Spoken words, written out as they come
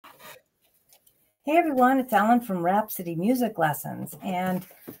Hey everyone, it's Ellen from Rhapsody Music Lessons, and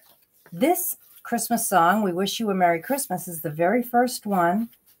this Christmas song, We Wish You a Merry Christmas, is the very first one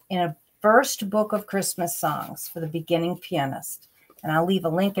in a first book of Christmas songs for the beginning pianist. And I'll leave a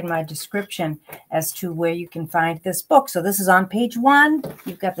link in my description as to where you can find this book. So this is on page 1.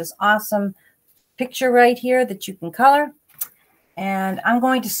 You've got this awesome picture right here that you can color. And I'm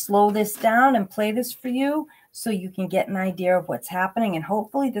going to slow this down and play this for you so you can get an idea of what's happening. And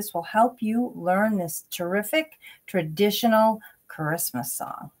hopefully this will help you learn this terrific traditional Christmas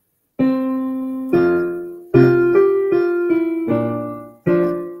song.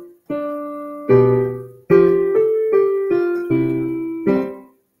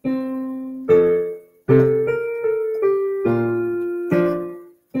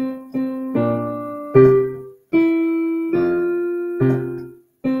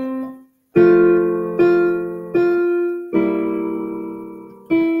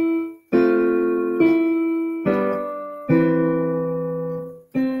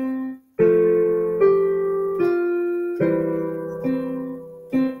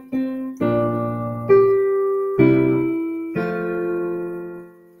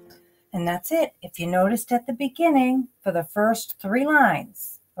 And that's it. If you noticed at the beginning, for the first 3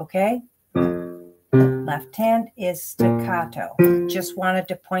 lines, okay? Left hand is staccato. Just wanted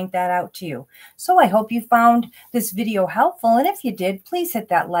to point that out to you. So I hope you found this video helpful. And if you did, please hit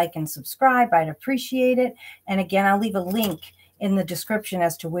that like and subscribe. I'd appreciate it. And again, I'll leave a link in the description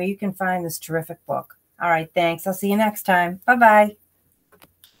as to where you can find this terrific book. All right, thanks. I'll see you next time. Bye-bye.